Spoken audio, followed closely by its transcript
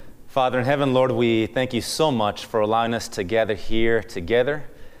Father in heaven, Lord, we thank you so much for allowing us to gather here together.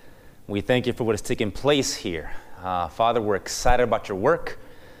 We thank you for what is taking place here. Father, we're excited about your work.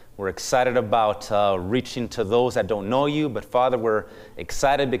 We're excited about reaching to those that don't know you. But Father, we're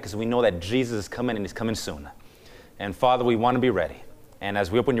excited because we know that Jesus is coming and he's coming soon. And Father, we want to be ready. And as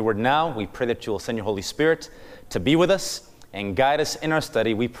we open your word now, we pray that you will send your Holy Spirit to be with us and guide us in our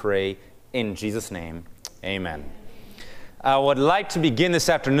study. We pray in Jesus' name. Amen. I would like to begin this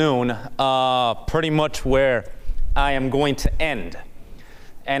afternoon pretty much where I am going to end.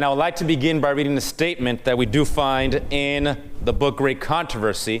 And I would like to begin by reading the statement that we do find in the book Great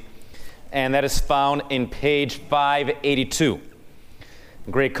Controversy, and that is found in page 582.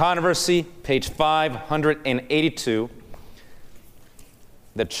 Great Controversy, page 582,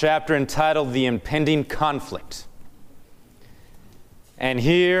 the chapter entitled The Impending Conflict. And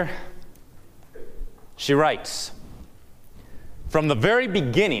here she writes, "From the very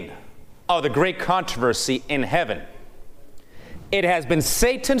beginning of the great controversy in heaven, it has been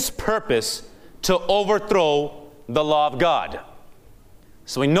Satan's purpose to overthrow the law of God."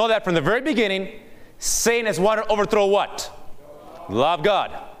 So we know that from the very beginning, Satan has wanted to overthrow what? The law of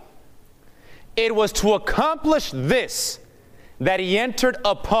God. It was to accomplish this that he entered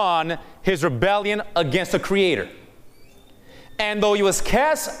upon his rebellion against the Creator. And though he was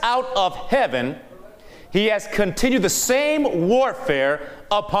cast out of heaven, he has continued the same warfare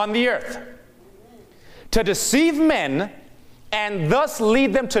upon the earth to deceive men and thus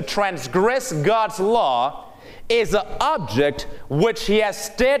lead them to transgress God's law is the object which he has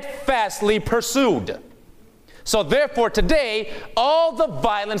steadfastly pursued. So therefore today, all the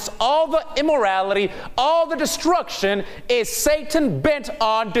violence, all the immorality, all the destruction is Satan bent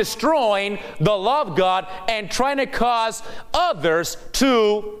on destroying the law of God and trying to cause others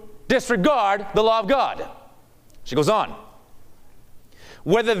to disregard the law of God. She goes on.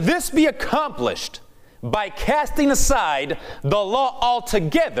 Whether this be accomplished by casting aside the law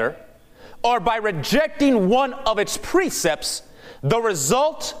altogether or by rejecting one of its precepts, the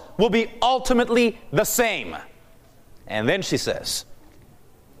result will be ultimately the same. And then she says,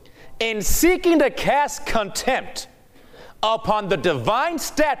 in seeking to cast contempt upon the divine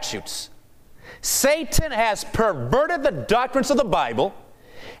statutes, Satan has perverted the doctrines of the Bible,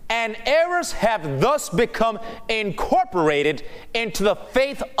 and errors have thus become incorporated into the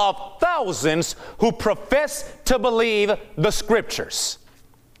faith of thousands who profess to believe the Scriptures.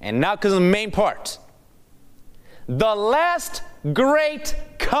 And now comes the main part. The last great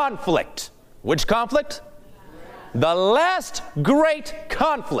conflict. Which conflict? The last great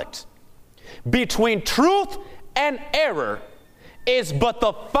conflict between truth and error is but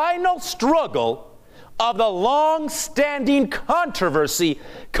the final struggle of the long-standing controversy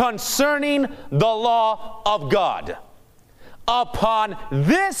concerning the law of God. Upon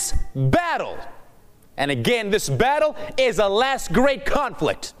this battle, and again, this battle is a last great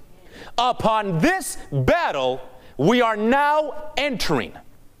conflict. Upon this battle, we are now entering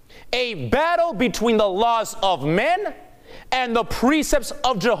a battle between the laws of men and the precepts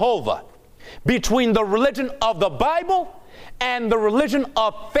of Jehovah, between the religion of the Bible and the religion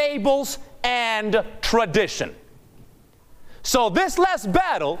of fables and tradition. So this last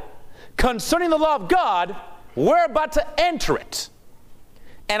battle concerning the law of God, we're about to enter it.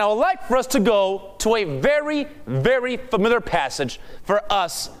 And I would like for us to go to a very, very familiar passage for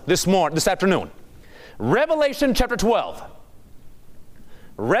us this afternoon. Revelation chapter 12.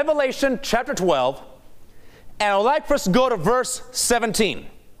 Revelation chapter 12. And I would like for us to go to verse 17.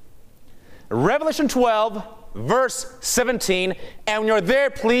 Revelation 12, verse 17. And when you're there,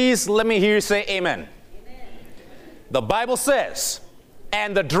 please let me hear you say amen. Amen. The Bible says,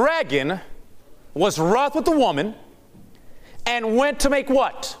 and the dragon was wroth with the woman and went to make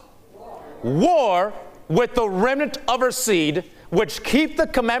what? War with the remnant of her seed, which keep the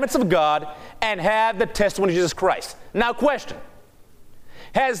commandments of God and have the testimony of Jesus Christ. Now question,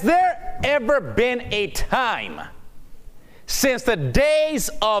 has there ever been a time since the days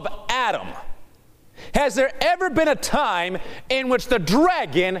of Adam, has there ever been a time in which the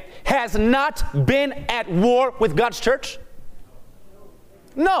dragon has not been at war with God's church?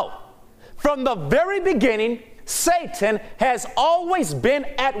 No. From the very beginning, Satan has always been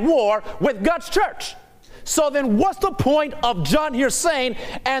at war with God's church. So then what's the point of John here saying,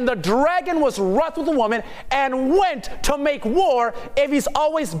 and the dragon was wroth with the woman and went to make war if he's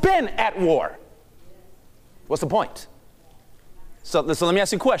always been at war? What's the point? So let me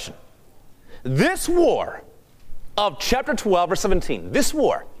ask you a question. This war of chapter 12, verse 17, this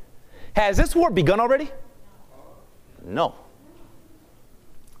war, has this war begun already? No.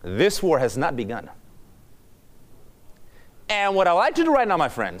 This war has not begun. And what I like to do right now, my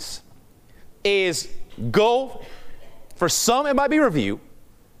friends, is go, for some it might be review,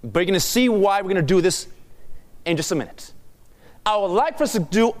 but you're going to see why we're going to do this in just a minute. I would like for us to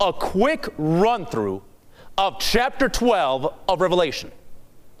do a quick run-through of chapter 12 of Revelation.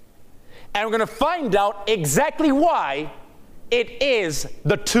 And we're going to find out exactly why it is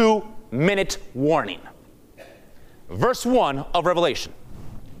the 2-minute warning. Verse 1 of Revelation.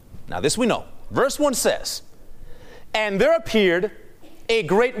 Now this we know. Verse 1 says, "And there appeared a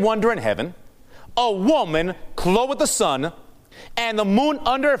great wonder in heaven, a woman clothed with the sun, and the moon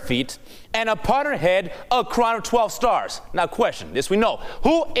under her feet, and upon her head a crown of 12 stars." Now question, this we know.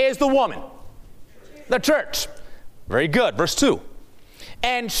 Who is the woman? The church. Very good. Verse 2.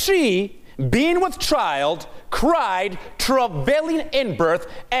 "And she, being with child, cried, travailing in birth,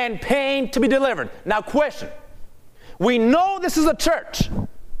 and pain to be delivered." Now question, we know this is a church,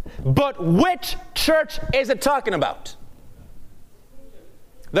 but which church is it talking about?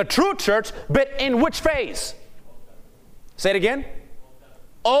 The true church, but in which phase? Say it again.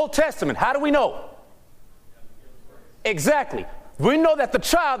 Old Testament. How do we know? Exactly. We know that the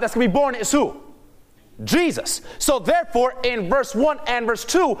child that's going to be born is who? Jesus. So therefore, in verse 1 and verse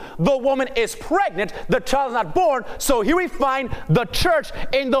 2, the woman is pregnant, the child is not born. So here we find the church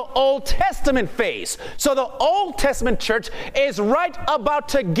in the Old Testament phase. So the Old Testament church is right about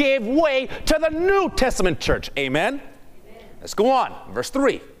to give way to the New Testament church. Amen? Let's go on. Verse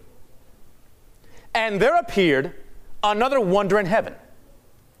 3. "And there appeared another wonder in heaven.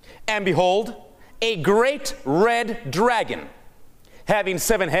 And behold, a great red dragon, having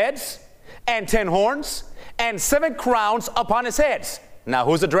 7 heads and 10 horns, and 7 crowns upon his heads." Now,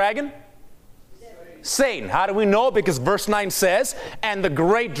 who's the dragon? Satan. How do we know? Because verse 9 says, "And the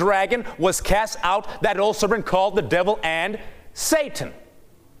great dragon was cast out, that old serpent called the devil and Satan."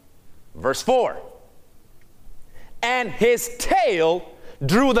 Verse 4. "And his tail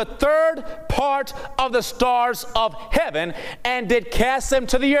drew the 3rd part of the stars of heaven, and did cast them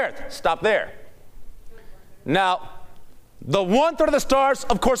to the earth." Stop there. Now, the 1/3 of the stars,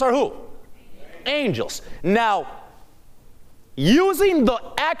 of course, are who? Angels. Now, using the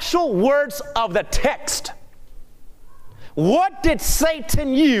actual words of the text, what did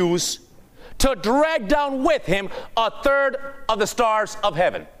Satan use to drag down with him 1/3 of the stars of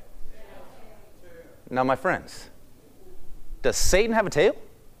heaven? Now, my friends, does Satan have a tail?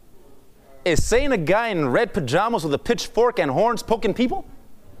 Is Satan a guy in red pajamas with a pitchfork and horns poking people?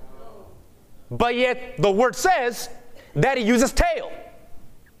 But yet the word says that he uses tail.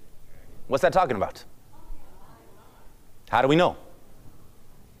 What's that talking about? How do we know?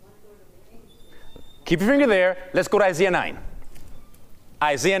 Keep your finger there. Let's go to Isaiah 9.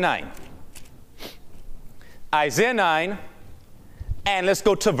 Isaiah 9. Isaiah 9, and let's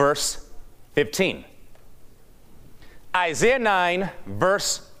go to verse 15. Isaiah 9,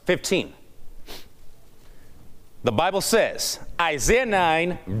 verse 15. The Bible says, Isaiah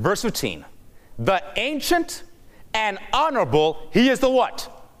 9, verse 15, "The ancient and honorable, he is the what?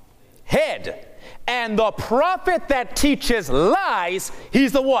 Head. And the prophet that teaches lies,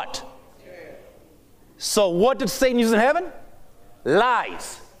 he's the what? So what did Satan use in heaven?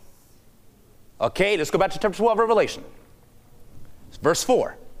 Lies. Okay, let's go back to chapter 12 of Revelation. Verse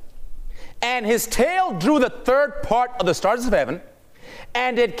 4. "And his tail drew the 3rd part of the stars of heaven,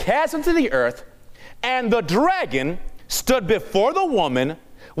 and did cast them to the earth, and the dragon stood before the woman,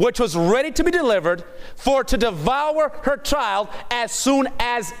 which was ready to be delivered, for to devour her child as soon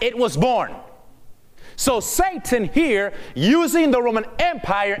as it was born." So Satan here, using the Roman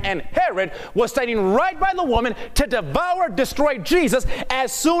Empire and Herod, was standing right by the woman to devour, destroy Jesus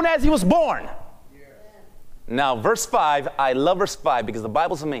as soon as he was born. Yeah. Now, verse 5, I love verse 5 because the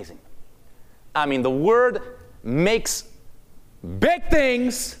Bible's amazing. I mean, the word makes big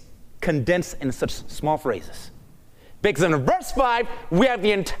things condensed in such small phrases. Because in verse 5, we have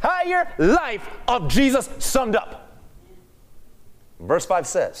the entire life of Jesus summed up. Verse 5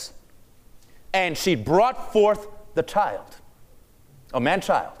 says, "And she brought forth the child, a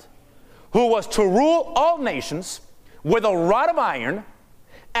man-child, who was to rule all nations with a rod of iron,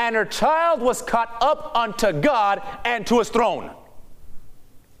 and her child was caught up unto God and to his throne."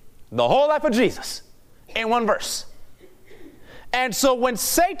 The whole life of Jesus in one verse. And so when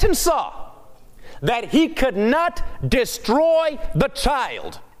Satan saw that he could not destroy the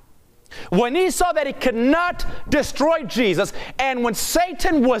child, when he saw that he could not destroy Jesus, and when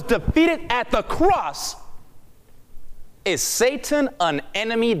Satan was defeated at the cross, is Satan an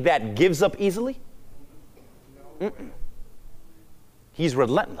enemy that gives up easily? Mm-mm. He's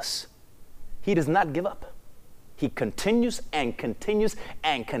relentless. He does not give up. he continues and continues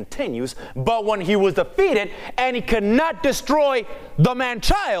and continues. But when he was defeated and he could not destroy the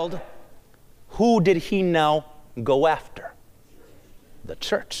man-child, who did he now go after? The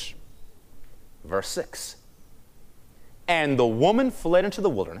church. Verse 6. And the woman fled into the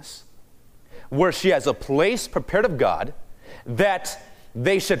wilderness, where she has a place prepared of God, that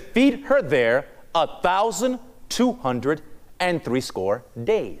they should feed her there 1,260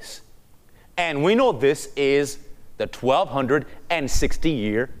 days. And we know this is the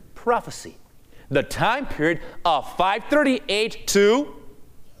 1260-year prophecy. The time period of 538 to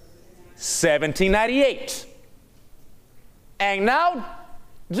 1798. And now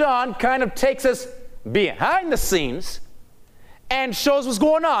John kind of takes us behind the scenes and shows what's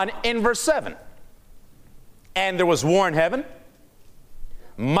going on in verse 7. And there was war in heaven.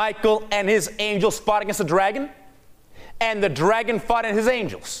 Michael and his angels fought against the dragon, and the dragon fought and his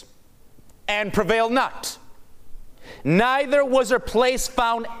angels, and prevailed not. Neither was there place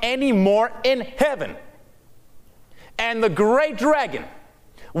found any more in heaven. And the great dragon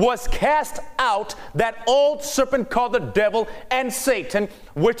was cast out, that old serpent called the devil and Satan,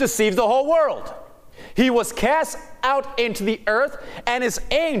 which deceives the whole world. He was cast out into the earth, and his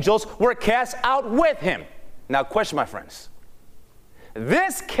angels were cast out with him. Now, question, my friends.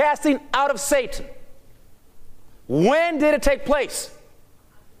 This casting out of Satan, when did it take place?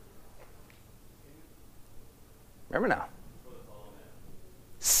 Remember now.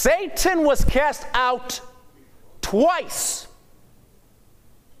 Satan was cast out twice.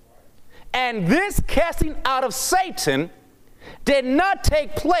 And this casting out of Satan did not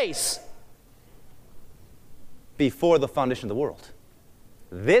take place before the foundation of the world.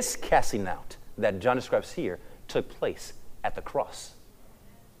 This casting out that John describes here took place at the cross.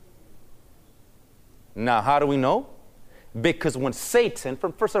 Now, how do we know? Because when Satan,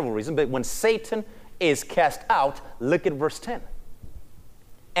 for several reasons, but when Satan is cast out, look at verse 10.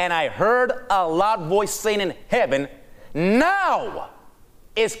 And I heard a loud voice saying in heaven, now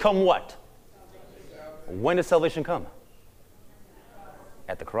is come what? When does salvation come?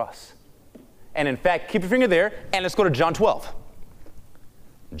 At the cross. And in fact, keep your finger there, and let's go to John 12.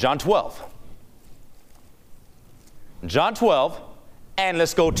 John 12. John 12, and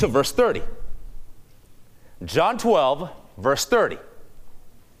let's go to verse 30. John 12, verse 30.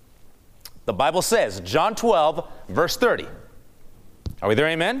 The Bible says, John 12, verse 30. Are we there,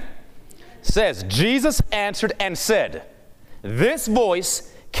 amen? Says, Jesus answered and said, this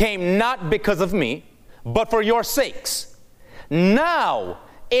voice came not because of me, but for your sakes. Now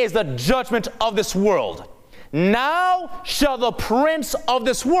is the judgment of this world. Now shall the prince of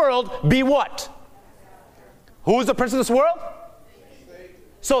this world be what? Who is the prince of this world?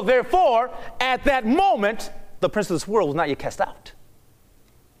 So therefore, at that moment, the prince of this world was not yet cast out.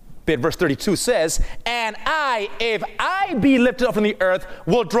 But verse 32 says, and I, if I be lifted up from the earth,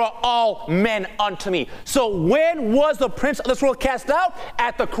 will draw all men unto me. So when was the prince of this world cast out?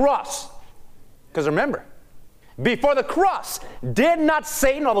 At the cross. Because remember, before the cross, did not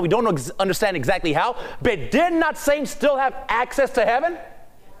Satan, although we don't understand exactly how, but did not Satan still have access to heaven?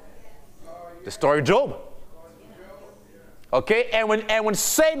 The story of Job. Okay, and when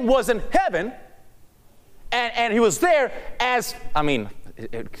Satan was in heaven, and he was there as, I mean,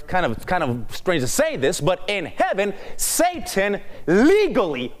 it's kind of strange to say this, but in heaven, Satan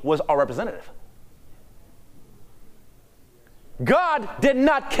legally was our representative. God did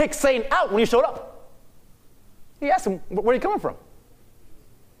not kick Satan out when he showed up. He asked him, where are you coming from?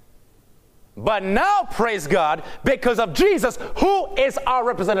 But now, praise God, because of Jesus, who is our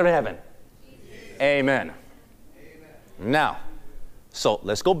representative in heaven? Jesus. Amen. Now, so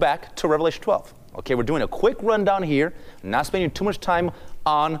let's go back to Revelation 12. Okay, we're doing a quick rundown here, not spending too much time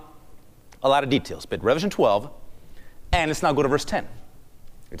on a lot of details, but Revelation 12, and let's now go to verse 10.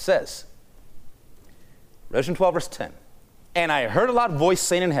 It says, Revelation 12, verse 10, and I heard a loud voice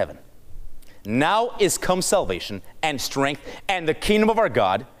saying in heaven, now is come salvation and strength and the kingdom of our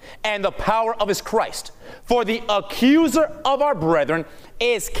God and the power of his Christ. For the accuser of our brethren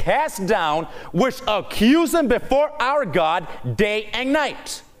is cast down, which accuse them before our God day and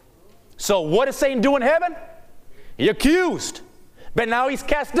night. So what is Satan do in heaven? He accused, but now he's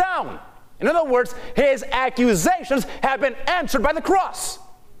cast down. In other words, his accusations have been answered by the cross.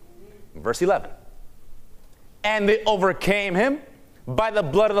 Verse 11. And they overcame him by the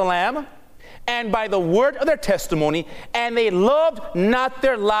blood of the Lamb and by the word of their testimony, and they loved not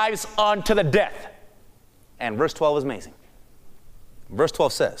their lives unto the death. And verse 12 is amazing. Verse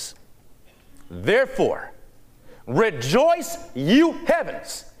 12 says, therefore, rejoice, you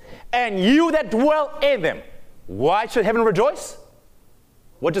heavens, and you that dwell in them. Why should heaven rejoice?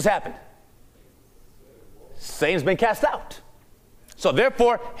 What just happened? Satan's been cast out. So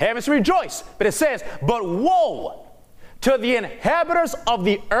therefore, heavens rejoice. But it says, but woe to the inhabitants of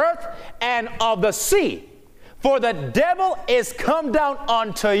the earth and of the sea, for the devil is come down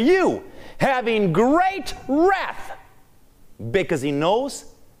unto you, having great wrath, because he knows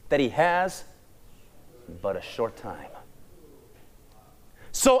that he has but a short time.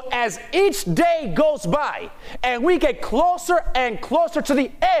 So as each day goes by and we get closer and closer to the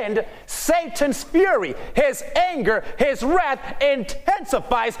end, Satan's fury, his anger, his wrath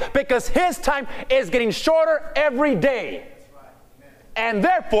intensifies because his time is getting shorter every day. And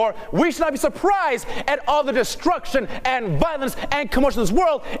therefore, we should not be surprised at all the destruction and violence and commotion in this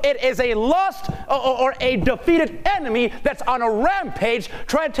world. It is a lost or a defeated enemy that's on a rampage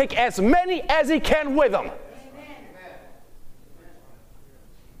trying to take as many as he can with him.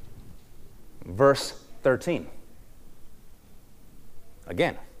 Verse 13.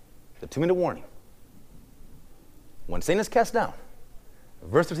 Again, the 2-minute warning. When Satan is cast down,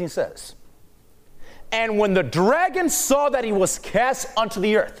 verse 13 says, and when the dragon saw that he was cast unto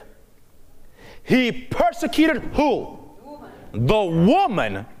the earth, he persecuted who? The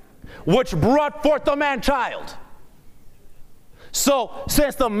woman which brought forth the man-child. So,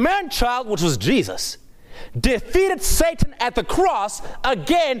 since the man-child, which was Jesus, defeated Satan at the cross,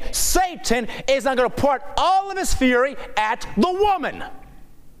 again, Satan is not going to pour all of his fury at the woman.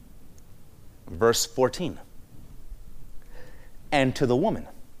 Verse 14. And to the woman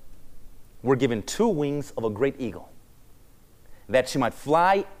were given 2 wings of a great eagle, that she might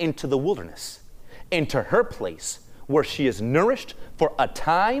fly into the wilderness, into her place where she is nourished for a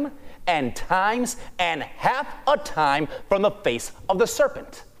time and times and half a time from the face of the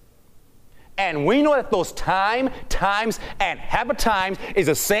serpent. And we know that those times, and half a time is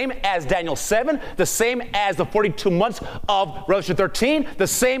the same as Daniel 7, the same as the 42 months of Revelation 13, the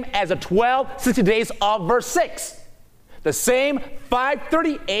same as the 60 days of verse 6. The same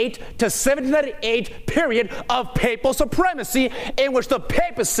 538 to 1798 period of papal supremacy in which the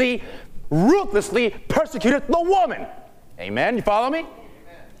papacy ruthlessly persecuted the woman. Amen? You follow me? Amen.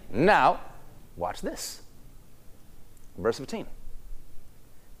 Now, watch this. Verse 15.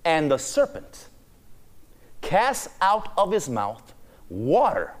 And the serpent cast out of his mouth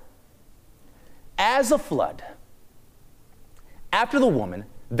water as a flood after the woman,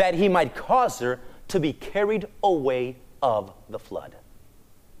 that he might cause her to be carried away of the flood.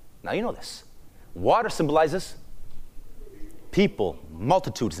 Now you know this. Water symbolizes people,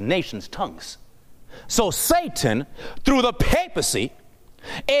 multitudes, nations, tongues. So Satan, through the papacy,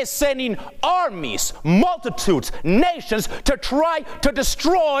 is sending armies, multitudes, nations to try to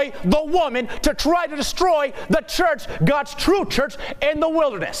destroy the woman, to try to destroy the church, God's true church, in the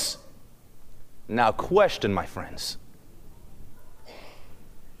wilderness. Now, question, my friends.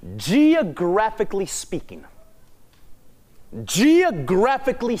 Geographically speaking,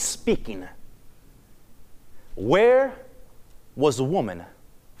 where was the woman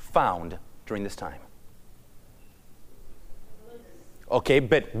found during this time? Okay,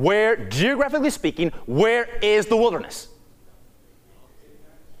 but where, geographically speaking, where is the wilderness?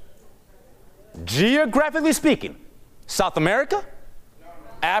 Geographically speaking, South America?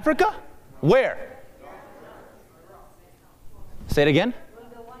 Africa? Where? Say it again.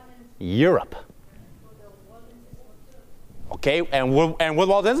 Europe. Okay, and where the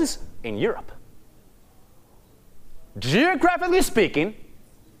wilderness is? In Europe. Geographically speaking,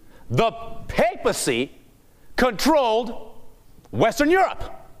 the papacy controlled Western Europe.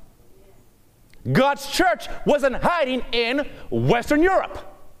 God's church wasn't hiding in Western Europe.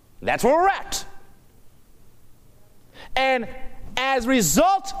 That's where we're at. And as a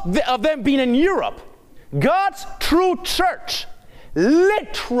result of them being in Europe, God's true church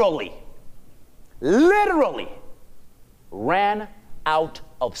literally ran out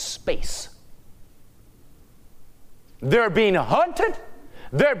of space. They're being hunted,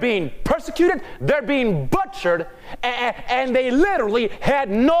 they're being persecuted, they're being butchered, and they literally had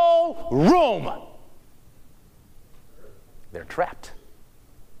no room. They're trapped.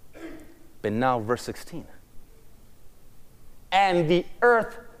 But now verse 16. And the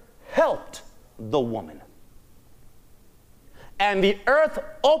earth helped the woman. And the earth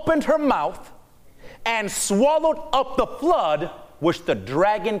opened her mouth and swallowed up the flood which the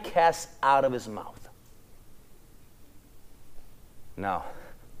dragon cast out of his mouth. Now,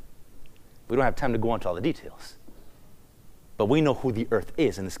 we don't have time to go into all the details, but we know who the earth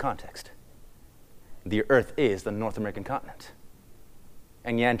is in this context. The earth is the North American continent.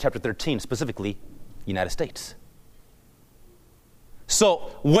 And yeah, in chapter 13, specifically, United States.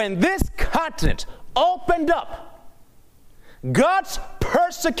 So when this continent opened up, God's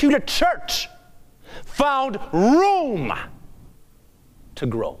persecuted church found room to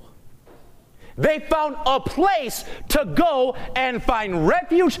grow. They found a place to go and find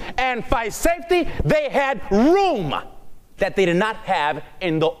refuge and find safety. They had room that they did not have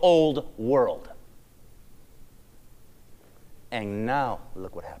in the old world. And now,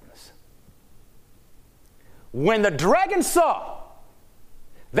 look what happens. When the dragon saw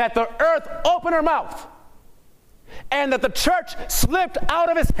that the earth opened her mouth and that the church slipped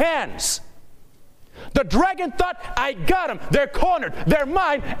out of his hands, the dragon thought, I got them. They're cornered. They're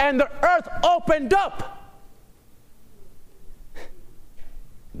mine. And the earth opened up.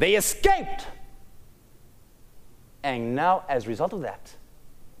 They escaped. And now, as a result of that,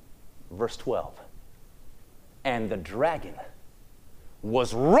 verse 12, and the dragon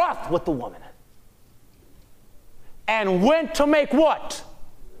was wroth with the woman and went to make what?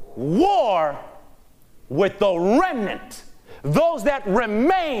 War with the remnant, those that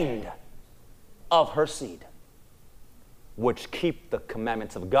remained of her seed, which keep the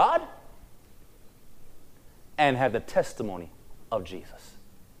commandments of God and have the testimony of Jesus.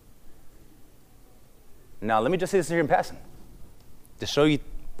 Now, let me just say this here in passing to show you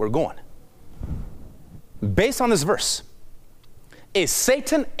where we're going. Based on this verse, is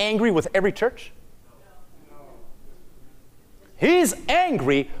Satan angry with every church? He's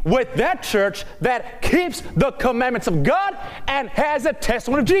angry with that church that keeps the commandments of God and has a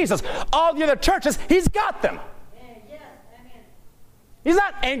testimony of Jesus. All the other churches, he's got them. He's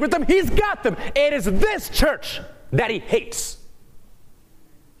not angry with them, he's got them. It is this church that he hates.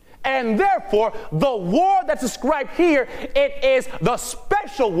 And therefore, the war that's described here, it is the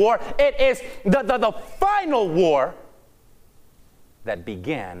special war. It is the final war that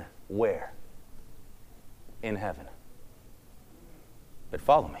began where? In heaven. But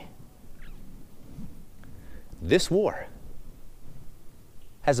follow me. This war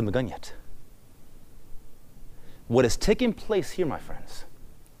hasn't begun yet. What is taking place here, my friends,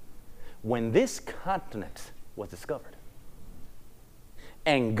 when this continent was discovered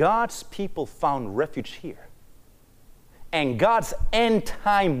and God's people found refuge here and God's end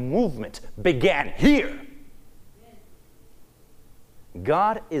time movement began here,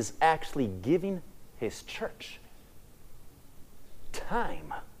 God is actually giving his church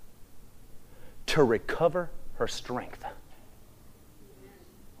time to recover her strength.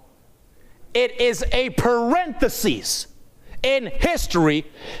 It is a parenthesis in history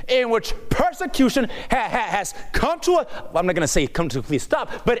in which persecution has come to a, I'm not going to say come to a complete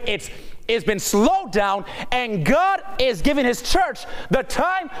stop, but it's been slowed down, and God is giving his church the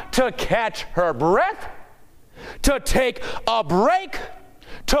time to catch her breath, to take a break,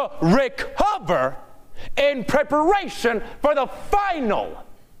 to recover in preparation for the final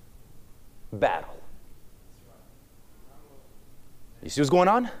battle. You see what's going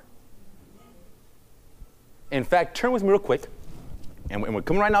on? In fact, turn with me real quick, and we're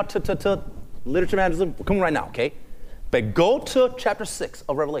coming right now to literature evangelism. We're coming right now, okay? But go to chapter 6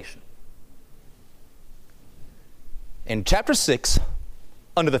 of Revelation. In chapter 6,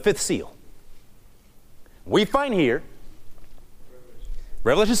 under the 5th seal, we find here,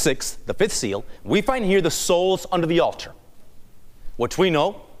 Revelation 6, the 5th seal, we find here the souls under the altar, which we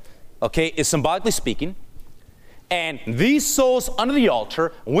know, okay, is symbolically speaking. And these souls under the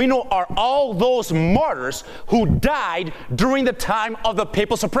altar, we know, are all those martyrs who died during the time of the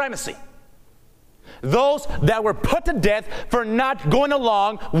papal supremacy. Those that were put to death for not going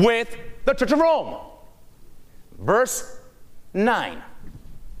along with the Church of Rome. Verse 9.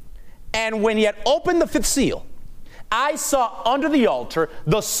 And when he had opened the 5th seal, I saw under the altar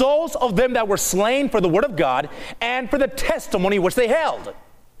the souls of them that were slain for the word of God and for the testimony which they held.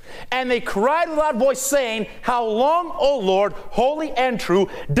 And they cried with a loud voice, saying, How long, O Lord, holy and true,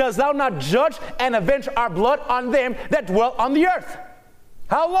 dost thou not judge and avenge our blood on them that dwell on the earth?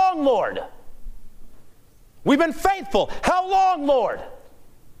 How long, Lord? We've been faithful. How long, Lord?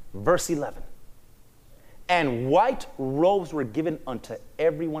 Verse 11. And white robes were given unto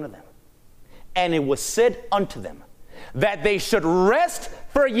every one of them. And it was said unto them, that they should rest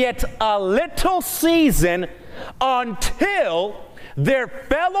for yet a little season until their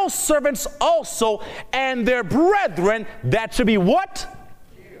fellow servants also and their brethren that should be what?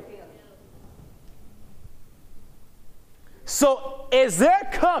 So is there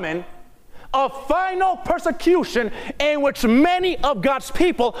coming a final persecution in which many of God's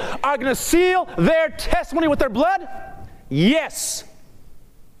people are going to seal their testimony with their blood? Yes.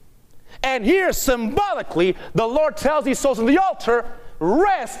 And here symbolically, the Lord tells these souls on the altar,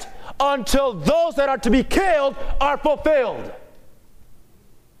 rest until those that are to be killed are fulfilled.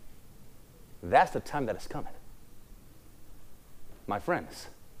 That's the time that is coming. My friends,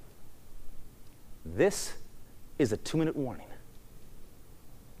 This is a 2-minute warning.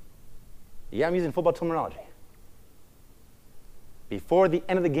 Yeah, I'm using football terminology. Before the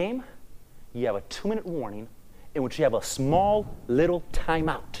end of the game, you have a 2-minute warning in which you have a small little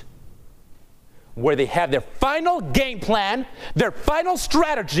timeout where they have their final game plan, their final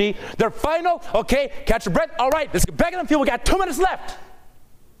strategy, their final, okay, catch your breath. All right, let's get back in the field. We got 2 minutes left.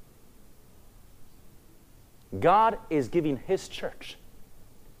 God is giving his church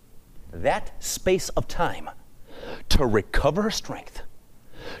that space of time to recover her strength,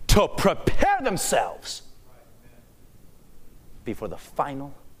 to prepare themselves before the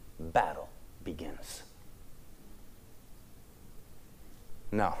final battle begins.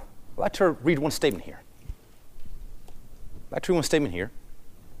 Now, I'd like to read one statement here.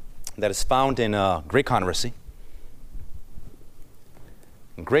 That is found in Great Controversy.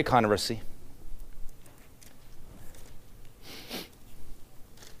 In Great Controversy,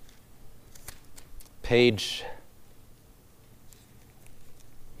 page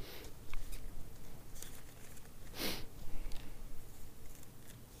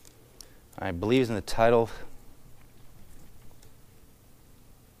I believe is in the title.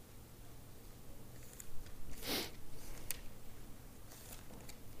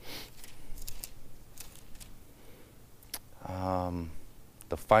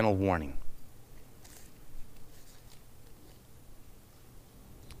 The final warning.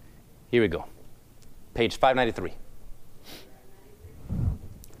 Here we go. Page 593.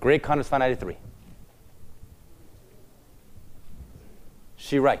 Great Controversy 593.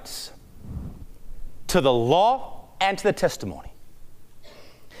 She writes, to the law and to the testimony,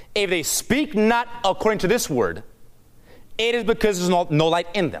 if they speak not according to this word, it is because there's no light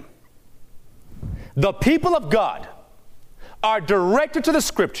in them. The people of God are directed to the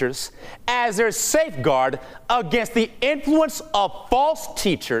scriptures as their safeguard against the influence of false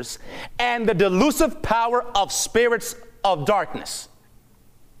teachers and the delusive power of spirits of darkness.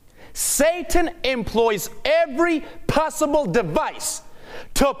 Satan employs every possible device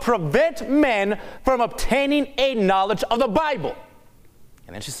to prevent men from obtaining a knowledge of the Bible.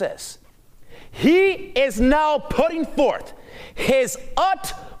 And then she says, he is now putting forth his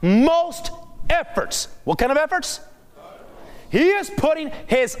utmost efforts. What kind of efforts? He is putting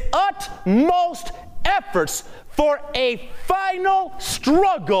his utmost efforts for a final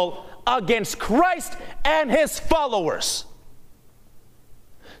struggle against Christ and his followers.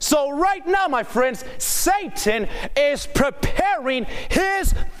 So right now, my friends, Satan is preparing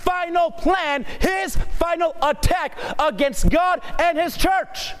his final plan, his final attack against God and his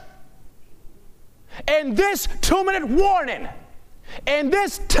church. And this 2-minute warning, and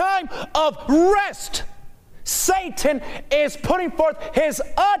this time of rest, Satan is putting forth his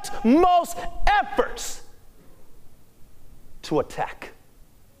utmost efforts to attack.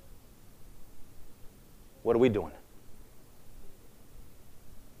 What are we doing?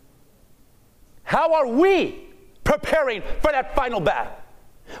 How are we preparing for that final battle?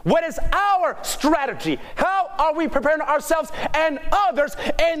 What is our strategy? How are we preparing ourselves and others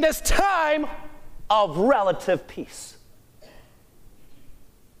in this time of relative peace?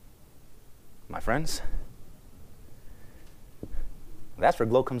 My friends, that's where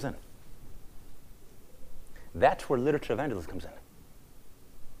Glow comes in. That's where literature evangelism comes in.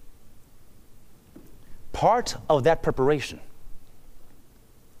 Part of that preparation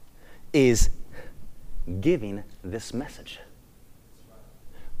is giving this message.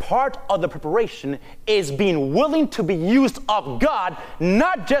 Part of the preparation is being willing to be used of God,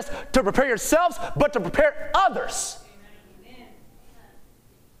 not just to prepare yourselves, but to prepare others. Amen.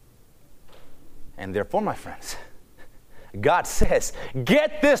 And therefore, my friends, God says,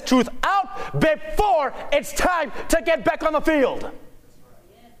 get this truth out before it's time to get back on the field.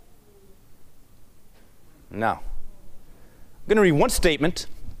 Now, I'm going to read one statement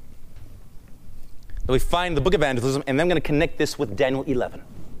that we find in the book of evangelism, and then I'm going to connect this with Daniel 11.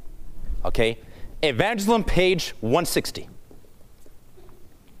 Okay? Evangelism, page 160.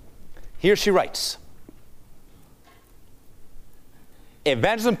 Here she writes.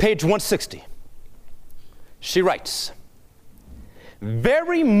 Evangelism, page 160. She writes,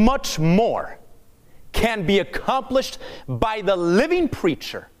 very much more can be accomplished by the living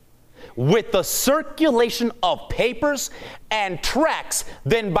preacher with the circulation of papers and tracts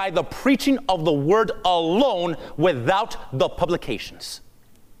than by the preaching of the word alone without the publications.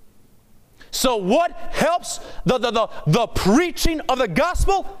 So what helps the preaching of the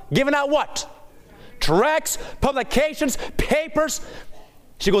gospel? Giving out what? Tracts, publications, papers.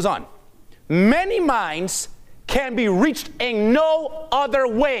 She goes on. Many minds can be reached in no other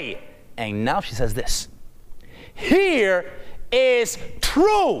way. And now she says this. Here is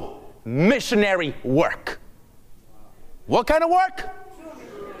true missionary work. What kind of work?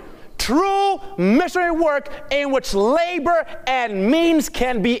 True missionary work in which labor and means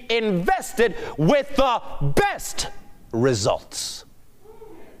can be invested with the best results.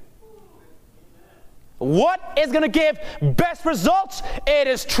 What is going to give best results? It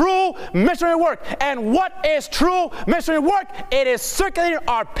is true missionary work. And what is true missionary work? It is circulating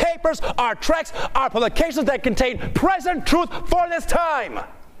our papers, our tracts, our publications that contain present truth for this time.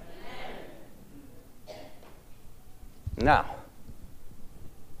 Now,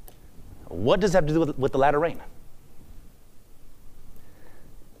 what does that have to do with the latter rain?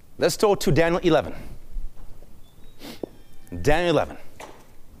 Let's go to Daniel 11. Daniel 11.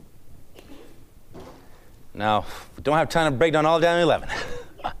 Now, we don't have time to break down all of Daniel 11.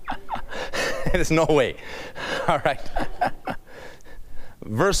 There's no way. All right.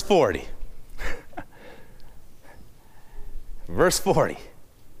 Verse 40. Verse 40.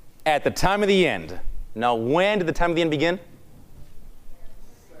 At the time of the end. Now, when did the time of the end begin?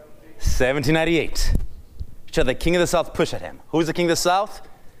 1798. Shall the king of the South push at him? Who's the king of the South?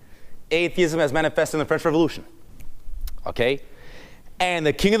 Atheism as manifested in the French Revolution. Okay? And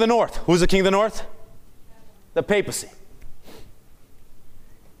the king of the North. Who's the king of the North? The papacy.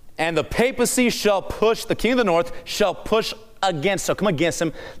 And the papacy shall push, the king of the North shall push against, shall come against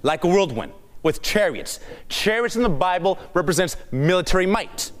him like a whirlwind with chariots. Chariots in the Bible represents military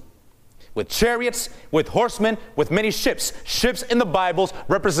might. With chariots, with horsemen, with many ships. Ships in the Bibles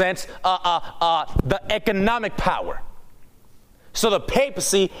represents the economic power. So the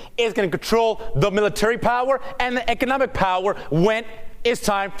papacy is going to control the military power and the economic power when it's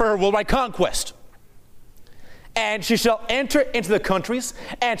time for her worldwide conquest. And she shall enter into the countries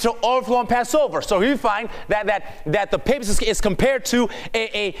and shall overflow and pass over. So you find that the papacy is compared to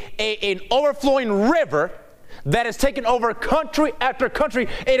an overflowing river that has taken over country after country.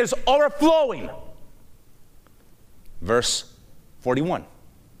 It is overflowing. Verse 41.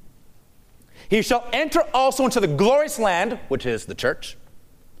 He shall enter also into the glorious land, which is the church,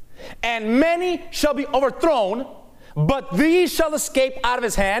 and many shall be overthrown, but these shall escape out of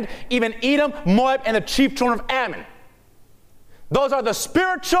his hand, even Edom, Moab, and the chief children of Ammon. Those are the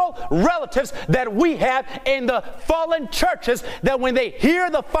spiritual relatives that we have in the fallen churches, that when they hear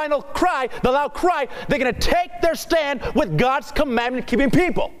the final cry, the loud cry, they're going to take their stand with God's commandment-keeping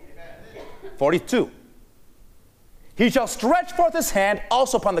people. 42. He shall stretch forth his hand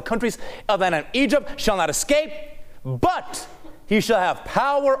also upon the countries of the land of Egypt, shall not escape, but he shall have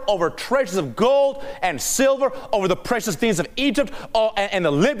power over treasures of gold and silver, over the precious things of Egypt, and the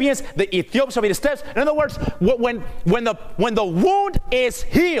Libyans, the Ethiopians shall be the steps. In other words, when the wound is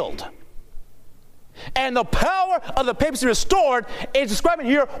healed and the power of the papacy restored, is describing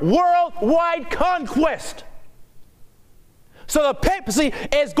here worldwide conquest. So the papacy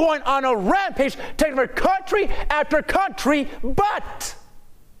is going on a rampage, taking over country after country, but,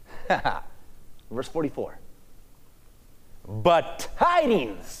 verse 44. But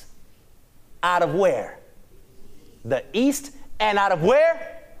tidings out of where? The east, and out of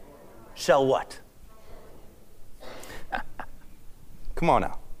where? Shall what? Come on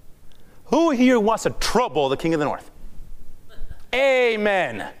now. Who here wants to trouble the king of the north?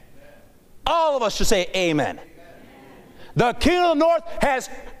 Amen. All of us should say amen. The king of the north has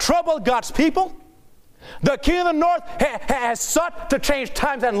troubled God's people. The king of the north has sought to change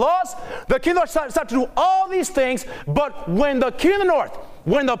times and laws. The king of the north sought to do all these things, but when the king of the north,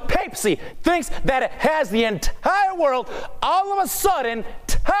 when the papacy thinks that it has the entire world, all of a sudden,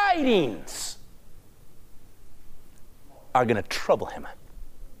 tidings are going to trouble him.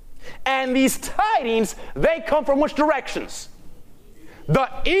 And these tidings, they come from which directions? The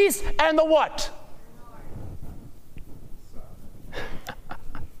east and the what?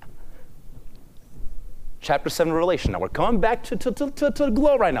 Chapter 7 Revelation. Now we're coming back to the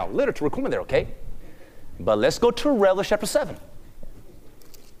glow right now. Literature, we're coming there, okay? But let's go to Revelation chapter 7.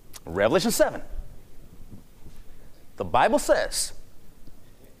 Revelation 7. The Bible says,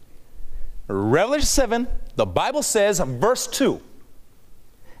 Revelation 7, the Bible says, verse 2,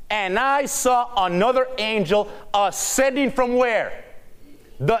 and I saw another angel ascending from where?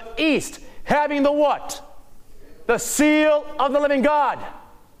 The east, having the what? The seal of the living God.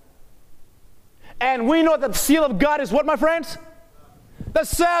 And we know that the seal of God is what, my friends? The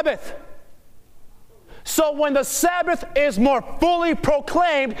Sabbath. So when the Sabbath is more fully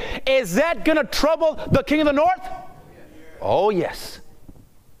proclaimed, is that going to trouble the king of the north? Oh, yes.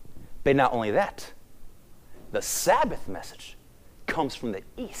 But not only that, the Sabbath message comes from the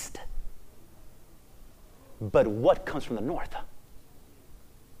east. But what comes from the north?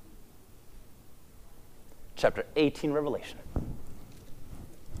 Chapter 18, Revelation.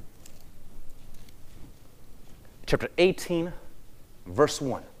 chapter 18, verse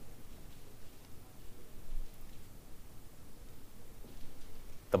 1.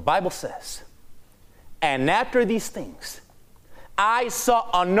 The Bible says, "And after these things, I saw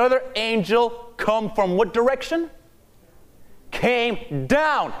another angel come from" what direction? Came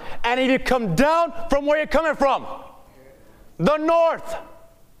down. And if you come down, from where you're coming from? The north.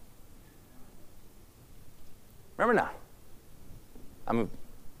 Remember now,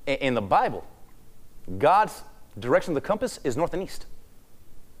 in the Bible, God's direction of the compass is north and east.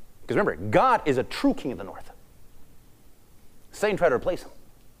 Because remember, God is a true king of the north. Satan tried to replace him.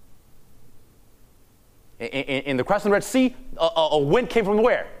 In the crossing of the Red Sea, a wind came from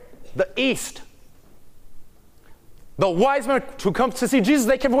where? The east. The wise men who come to see Jesus,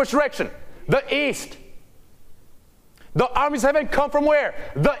 they came from which direction? The east. The armies of heaven come from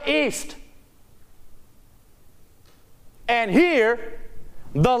where? The east. And here,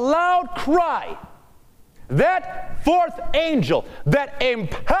 the loud cry, that fourth angel that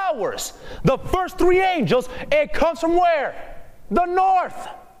empowers the first three angels, it comes from where? The north.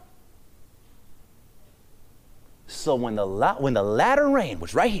 So when the latter rain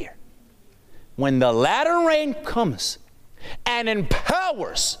was right here, when the latter rain comes and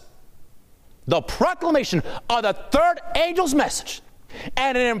empowers the proclamation of the third angel's message,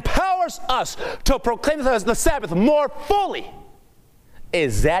 and it empowers us to proclaim the Sabbath more fully,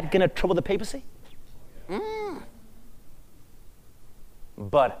 is that going to trouble the papacy?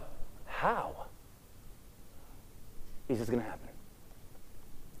 But how is this going to happen?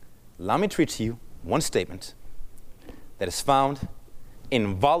 Allow me to read to you one statement that is found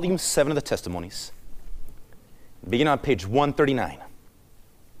in volume 7 of the Testimonies, beginning on page 139.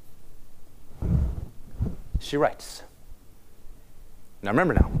 She writes, now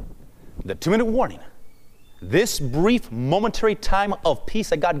remember now, the 2-minute warning, this brief momentary time of peace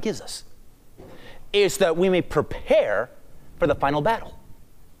that God gives us, is that we may prepare for the final battle.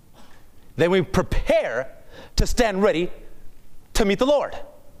 That we prepare to stand ready to meet the Lord.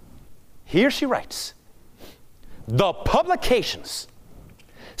 Here she writes, the publications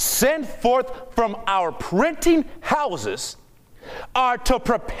sent forth from our printing houses are to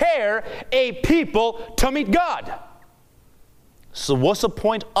prepare a people to meet God. So what's the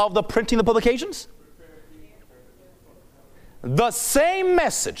point of the printing of the publications? The same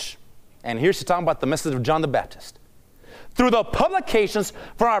message, and here she's talking about the message of John the Baptist, through the publications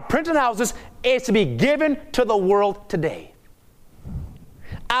from our printing houses is to be given to the world today.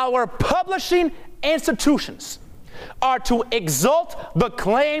 Our publishing institutions are to exalt the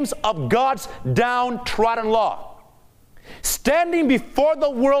claims of God's downtrodden law. Standing before the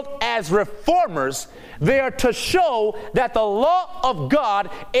world as reformers, they are to show that the law of God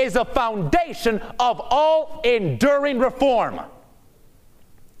is a foundation of all enduring reform.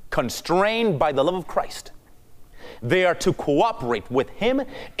 Constrained by the love of Christ, they are to cooperate with Him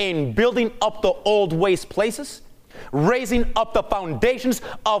in building up the old waste places, raising up the foundations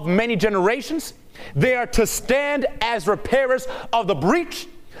of many generations. They are to stand as repairers of the breach,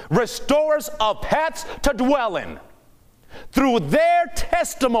 restorers of paths to dwell in. Through their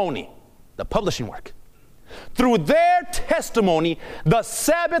testimony, the publishing work, through their testimony, the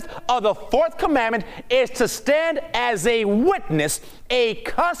Sabbath of the fourth commandment is to stand as a witness, a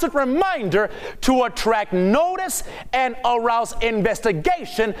constant reminder to attract notice and arouse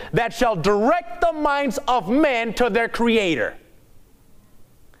investigation that shall direct the minds of men to their Creator.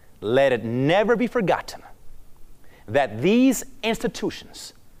 Let it never be forgotten that these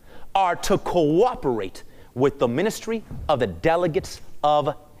institutions are to cooperate with the ministry of the delegates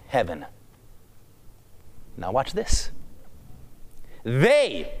of heaven. Now watch this.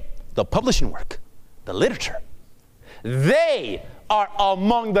 They, the publishing work, the literature, they are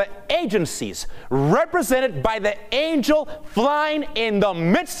among the agencies represented by the angel flying in the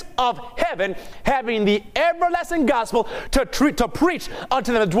midst of heaven, having the everlasting gospel to preach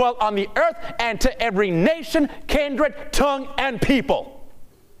unto them that dwell on the earth and to every nation, kindred, tongue, and people.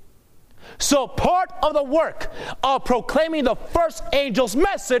 So part of the work of proclaiming the first angel's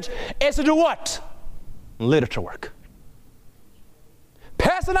message is to do what? Literature work.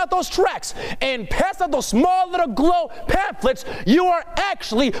 Passing out those tracts and passing out those small little glow pamphlets, you are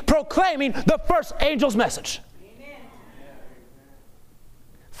actually proclaiming the first angel's message. Amen.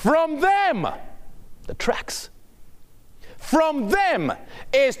 From them, the tracts, from them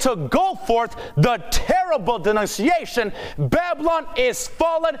is to go forth the terrible denunciation, Babylon is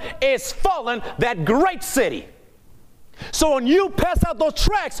fallen, that great city. So when you pass out those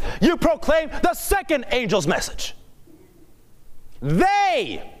tracts, you proclaim the second angel's message.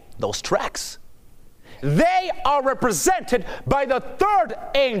 They, those tracts, they are represented by the third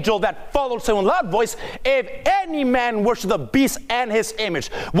angel that followed, saying with a loud voice, if any man worship the beast and his image.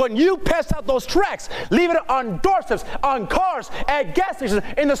 When you pass out those tracts, leave it on doorsteps, on cars, at gas stations,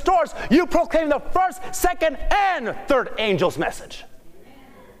 in the stores, you proclaim the first, second, and third angel's message.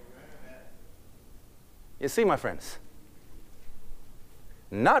 You see, my friends,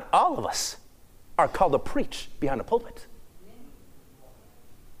 not all of us are called to preach behind a pulpit.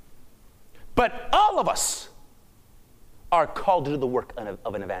 But all of us are called to do the work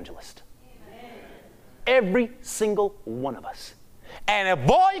of an evangelist. Amen. Every single one of us. And if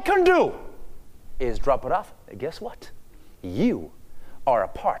all you can do is drop it off, guess what? You are a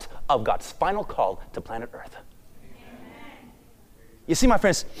part of God's final call to planet Earth. Amen. You see, my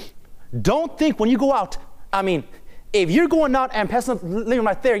friends, don't think when you go out, if you're going out and passing the living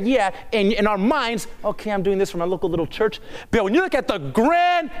right there, yeah, in our minds, okay, I'm doing this for my local little church. But when you look at the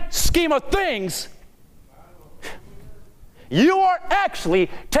grand scheme of things, you are actually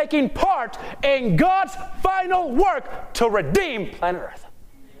taking part in God's final work to redeem planet Earth.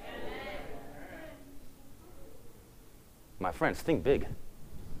 My friends, think big.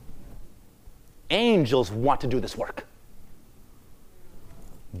 Angels want to do this work.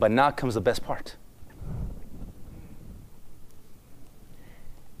 But now comes the best part.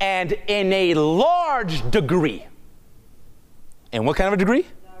 And in a large degree. And what kind of a degree?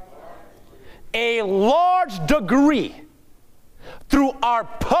 A large degree through our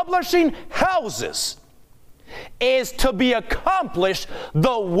publishing houses is to be accomplished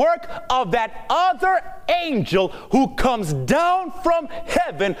the work of that other angel who comes down from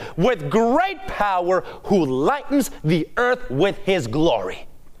heaven with great power, who lightens the earth with his glory.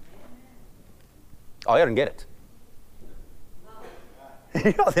 Oh, you didn't get it.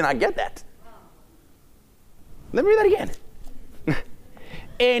 You did not get that. Let me read that again.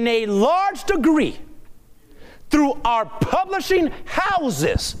 In a large degree, through our publishing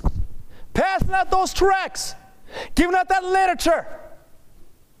houses, passing out those tracts, giving out that literature,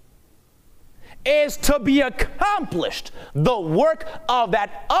 is to be accomplished the work of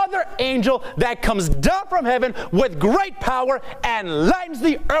that other angel that comes down from heaven with great power and lightens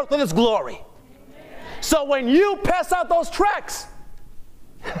the earth with his glory. Amen. So when you pass out those tracts,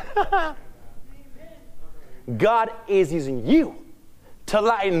 God is using you to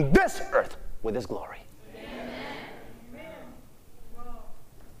lighten this earth with his glory. Amen.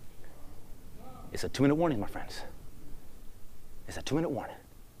 It's a 2-minute warning, my friends. It's a 2-minute warning.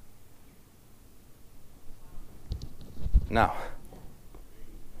 Now,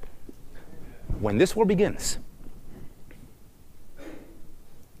 when this war begins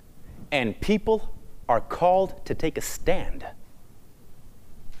and people are called to take a stand,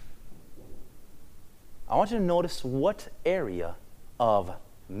 I want you to notice what area of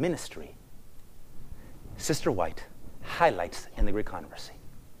ministry Sister White highlights in the Great Controversy.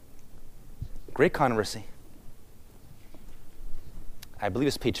 Great Controversy, I believe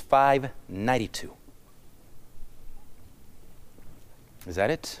it's page 592. Is that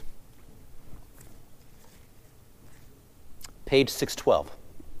it? Page 612.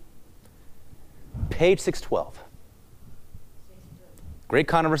 Page 612. Great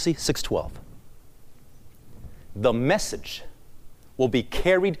Controversy, 612. The message will be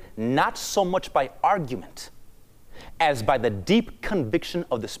carried not so much by argument as by the deep conviction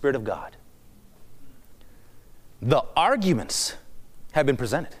of the Spirit of God. The arguments have been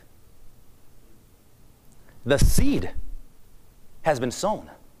presented. The seed has been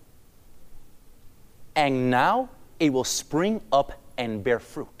sown. And now it will spring up and bear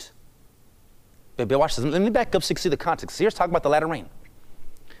fruit. But watch this. Let me back up so you can see the context. Here's talking about the latter rain.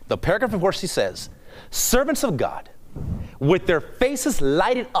 The paragraph before she says, servants of God, with their faces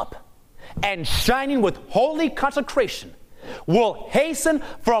lighted up and shining with holy consecration, will hasten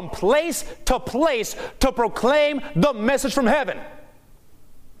from place to proclaim the message from heaven.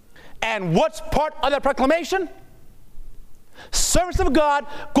 And what's part of that proclamation? Servants of God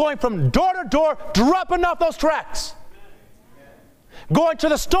going from door to door, dropping off those tracts. Going to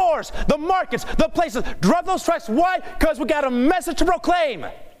the stores, the markets, the places, drop those tracts. Why? Because we got a message to proclaim.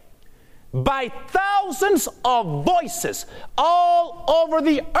 By thousands of voices all over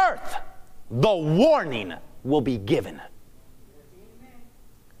the earth, the warning will be given.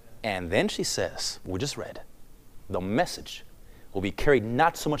 And then she says, we just read, the message will be carried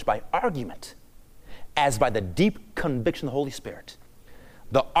not so much by argument as by the deep conviction of the Holy Spirit.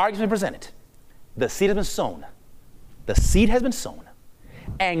 The argument presented, the seed has been sown. The seed has been sown.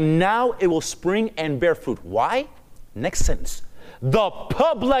 And now it will spring and bear fruit. Why? Next sentence. The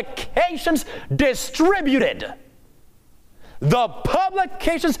publications distributed. The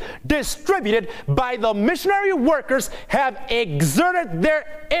publications distributed by the missionary workers have exerted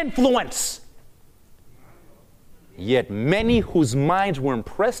their influence. Yet many whose minds were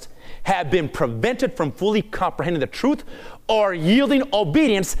impressed have been prevented from fully comprehending the truth or yielding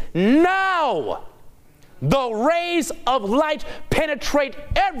obedience. Now, the rays of light penetrate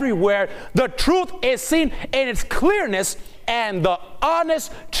everywhere. The truth is seen in its clearness, and the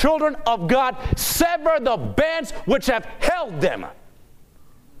honest children of God sever the bands which have held them.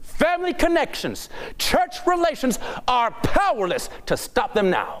 Family connections, church relations are powerless to stop them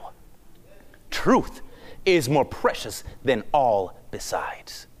now. Truth is more precious than all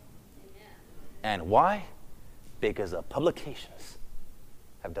besides. And why? Because the publications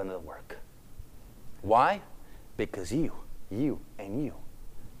have done the work. Why? Because you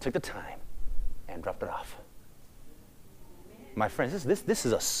took the time and dropped it off. My friends, this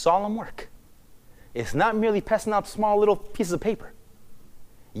is a solemn work. It's not merely passing out small little pieces of paper.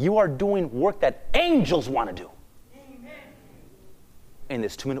 You are doing work that angels want to do. Amen. In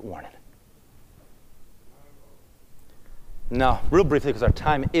this 2-minute warning. Now, real briefly, because our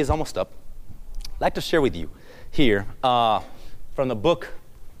time is almost up, I'd like to share with you here from the book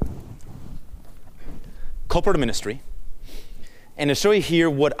Corporate Ministry, and to show you here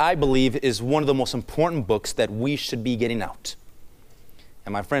what I believe is one of the most important books that we should be getting out.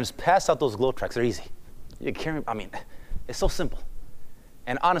 And my friends, pass out those glow tracks. They're easy. You carry, it's so simple.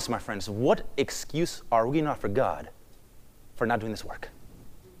 And honestly, my friends, what excuse are we not for God for not doing this work?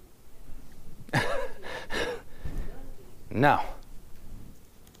 Now,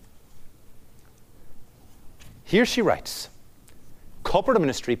 here she writes, Corporate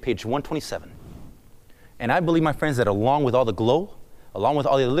Ministry, page 127. And I believe, my friends, that along with all the glow, along with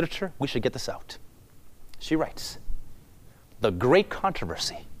all the literature, we should get this out. She writes, the great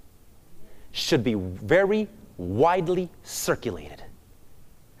controversy should be very widely circulated.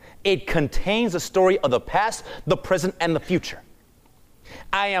 It contains the story of the past, the present, and the future.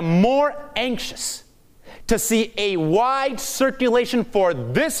 I am more anxious to see a wide circulation for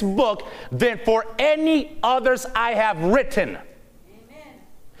this book than for any others I have written. Amen.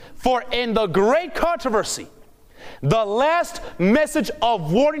 For in the great controversy, the last message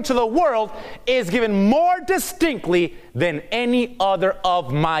of warning to the world is given more distinctly than any other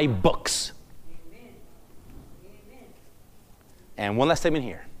of my books. Amen. Amen. And one last statement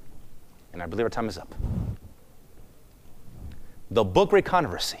here, and I believe our time is up. The book Great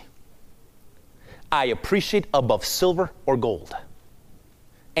Controversy, I appreciate above silver or gold,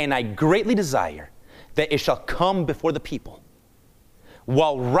 and I greatly desire that it shall come before the people.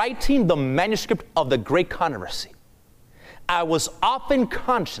 While writing the manuscript of the Great Controversy, I was often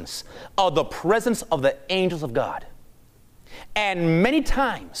conscious of the presence of the angels of God. And many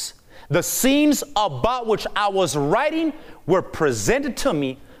times, the scenes about which I was writing were presented to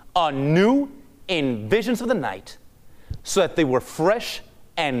me anew in visions of the night, so that they were fresh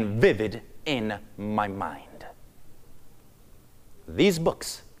and vivid in my mind. These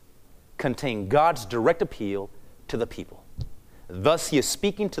books contain God's direct appeal to the people. Thus, he is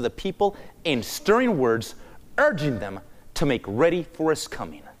speaking to the people in stirring words, urging them to make ready for his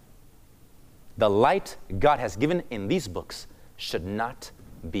coming. The light God has given in these books should not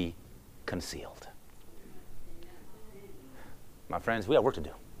be concealed. My friends, we have work to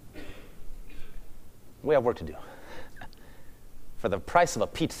do. We have work to do. For the price of a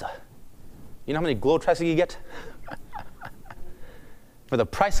pizza, you know how many glow tracks you get? For the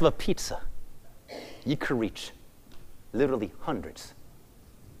price of a pizza, you could reach literally hundreds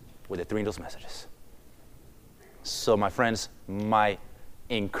with the 3 angels' messages. So, my friends, my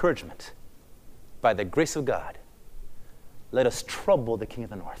encouragement, by the grace of God, let us trouble the King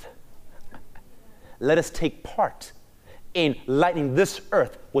of the North. Let us take part in lightening this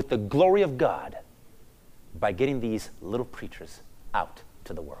earth with the glory of God by getting these little preachers out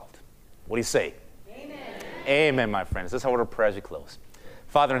to the world. What do you say? Amen. Amen, my friends. This is our word of prayer as we close.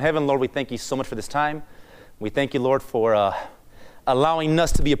 Father in heaven, Lord, we thank you so much for this time. We thank you, Lord, for allowing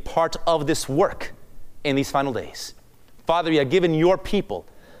us to be a part of this work in these final days. Father, you have given your people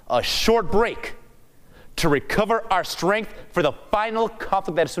a short break to recover our strength for the final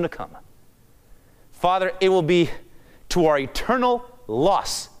conflict that is soon to come. Father, it will be to our eternal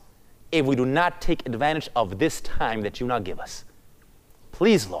loss if we do not take advantage of this time that you now give us.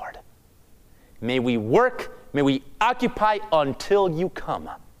 Please, Lord, may we work, may we occupy until you come.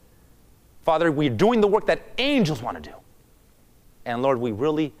 Father, we're doing the work that angels want to do. And Lord, we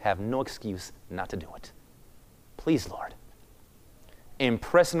really have no excuse not to do it. Please, Lord,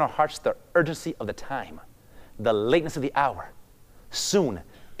 impress in our hearts the urgency of the time, the lateness of the hour. Soon,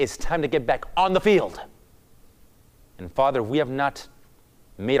 it's time to get back on the field. And Father, we have not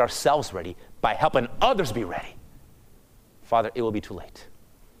made ourselves ready by helping others be ready. Father, it will be too late.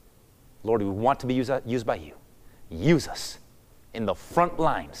 Lord, we want to be used by you. Use us in the front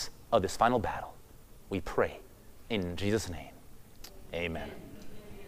lines of this final battle. We pray in Jesus' name. Amen.